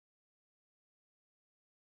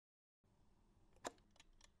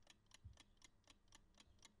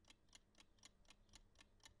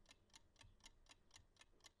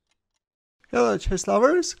Hello chess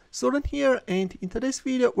lovers, Soren here, and in today's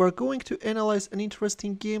video we're going to analyze an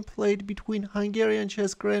interesting game played between Hungarian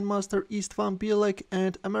chess grandmaster Istvan Bilek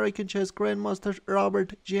and American chess grandmaster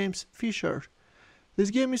Robert James Fischer. This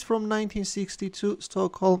game is from 1962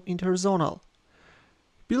 Stockholm Interzonal.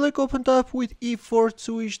 Bilek opened up with e4,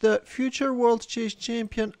 to which the future world chess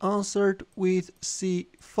champion answered with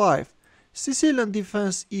c5. Sicilian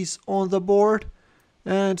defense is on the board.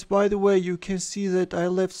 And by the way, you can see that I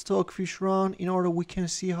left Stockfish run in order we can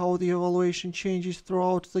see how the evaluation changes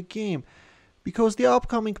throughout the game. Because the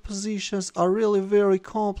upcoming positions are really very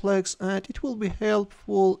complex, and it will be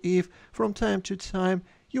helpful if from time to time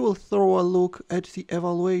you will throw a look at the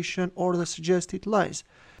evaluation or the suggested lines.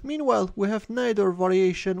 Meanwhile, we have Najdorf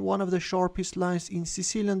variation, one of the sharpest lines in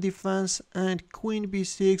Sicilian defense, and Queen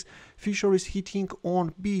b6, Fischer is hitting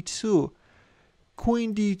on b2.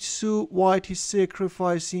 Queen d2, white is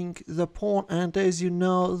sacrificing the pawn, and as you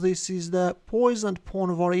know, this is the poisoned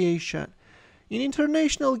pawn variation. In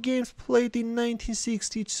international games played in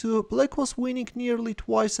 1962, black was winning nearly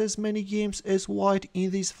twice as many games as white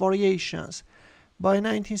in these variations. By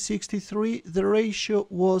 1963, the ratio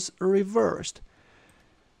was reversed.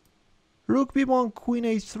 Rook b1, queen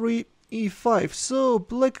a3, e5. So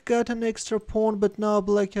black got an extra pawn, but now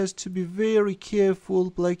black has to be very careful.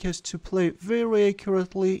 Black has to play very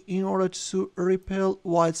accurately in order to repel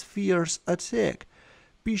white's fierce attack.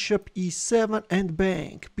 Bishop e7 and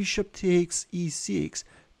bang. Bishop takes e6.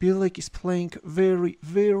 Bilek is playing very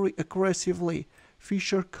aggressively.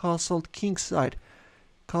 Fischer castled kingside.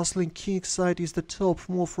 Castling kingside is the top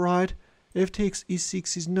move, right? F takes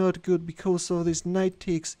e6 is not good because of this knight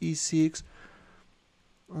takes e6.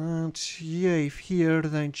 And yeah, if here,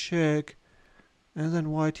 then check, and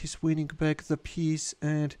then white is winning back the piece,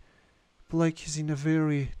 and black is in a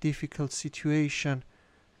very difficult situation.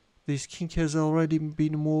 This king has already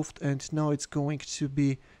been moved, and now it's going to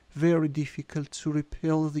be very difficult to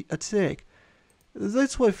repel the attack.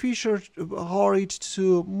 That's why Fischer hurried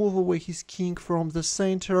to move away his king from the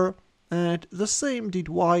center, and the same did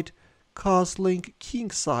white, castling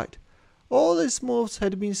kingside. All these moves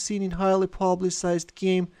had been seen in highly publicized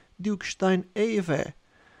game Dukestein-Ewe.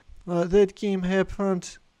 That game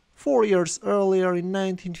happened 4 years earlier in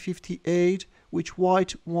 1958, which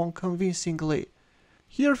white won convincingly.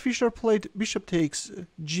 Here Fischer played bishop takes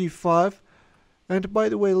g5, and by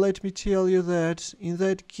the way, let me tell you that in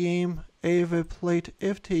that game Ewe played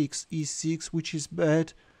f takes e6, which is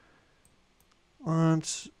bad, and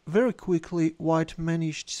very quickly white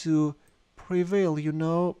managed to prevail, you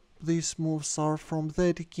know. These moves are from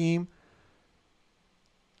that game.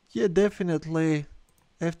 Yeah, definitely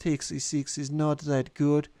f takes e6 is not that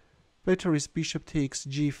good. Better is bishop takes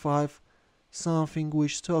g5, something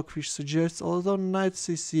which Stockfish suggests, although knight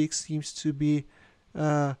c6 seems to be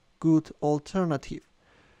a good alternative.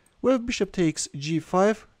 We have bishop takes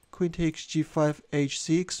g5, queen takes g5,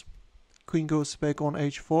 h6, queen goes back on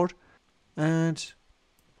h4, and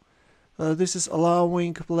this is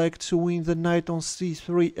allowing black to win the knight on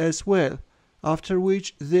c3 as well, after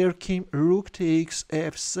which there came rook takes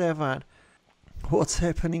f7. What's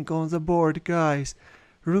happening on the board, guys?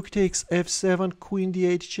 Rook takes f7, queen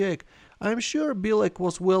d8 check. I'm sure Bilek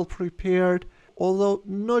was well prepared, although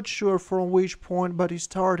not sure from which point, but he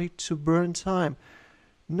started to burn time.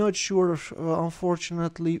 Not sure,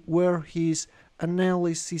 unfortunately, where his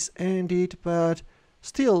analysis ended, but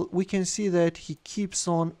still, we can see that he keeps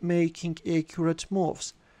on making accurate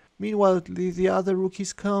moves. Meanwhile, the other rook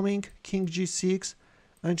is coming, king g6,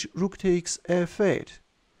 and rook takes f8.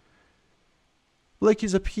 Black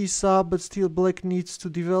is a piece up, but still black needs to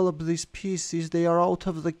develop these pieces. They are out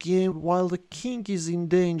of the game while the king is in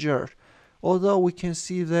danger. Although we can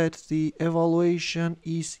see that the evaluation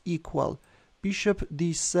is equal. Bishop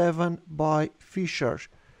d7 by Fischer,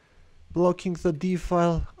 blocking the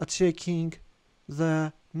d-file, attacking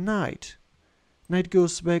the knight. Knight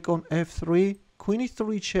goes back on f3, queen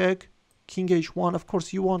e3 check, king h1. Of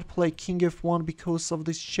course you won't play king f1 because of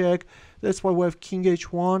this check. That's why we have king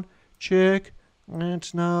h1, check,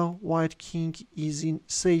 and now white king is in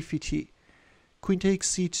safety. Queen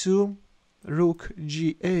takes c2, rook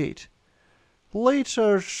g8.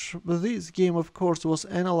 Later, this game of course was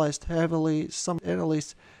analyzed heavily. Some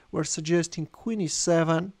analysts were suggesting queen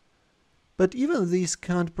e7, but even this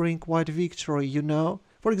can't bring white victory, you know.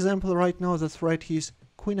 For example, right now the threat is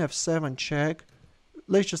queen f7 check.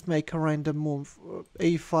 Let's just make a random move,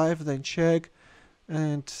 a5 then check,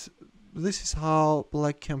 and this is how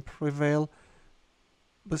black can prevail.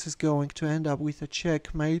 This is going to end up with a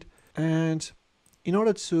checkmate, and in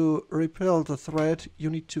order to repel the threat you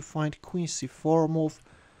need to find queen c4 move.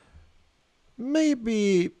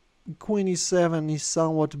 Maybe queen e7 is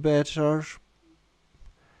somewhat better.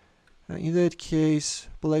 In that case,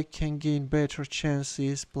 black can gain better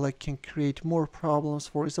chances, black can create more problems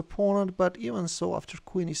for his opponent, but even so, after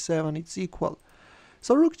queen e7 it's equal.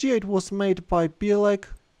 So rook g8 was made by Bilek.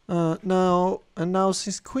 Now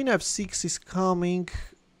since queen f6 is coming,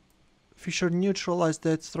 Fischer neutralized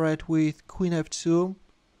that threat with queen f2,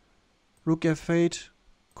 rook f8,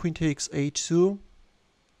 queen takes a2,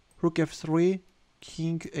 rook f3,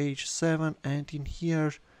 king h7, and in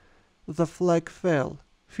here the flag fell.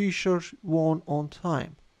 Fischer won on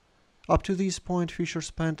time. Up to this point, Fischer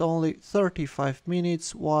spent only 35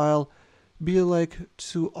 minutes, while Bilek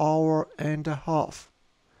 2 hours and a half.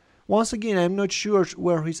 Once again, I'm not sure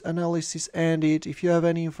where his analysis ended. If you have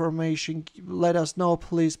any information, let us know,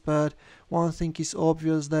 please. But one thing is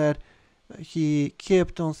obvious, that he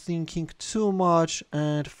kept on thinking too much,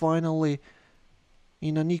 and finally,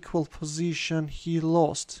 in an equal position, he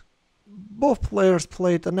lost. Both players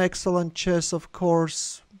played an excellent chess, of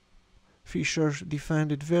course. Fischer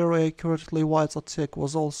defended very accurately, White's attack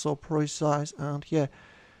was also precise, and yeah,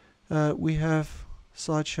 we have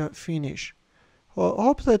such a finish.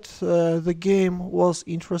 Hope that the game was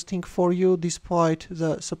interesting for you despite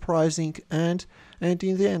the surprising end, and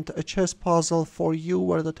in the end a chess puzzle for you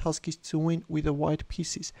where the task is to win with the white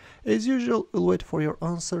pieces. As usual, we'll wait for your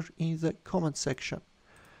answer in the comment section.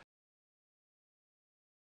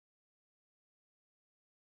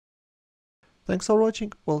 Thanks for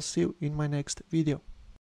watching, we'll see you in my next video.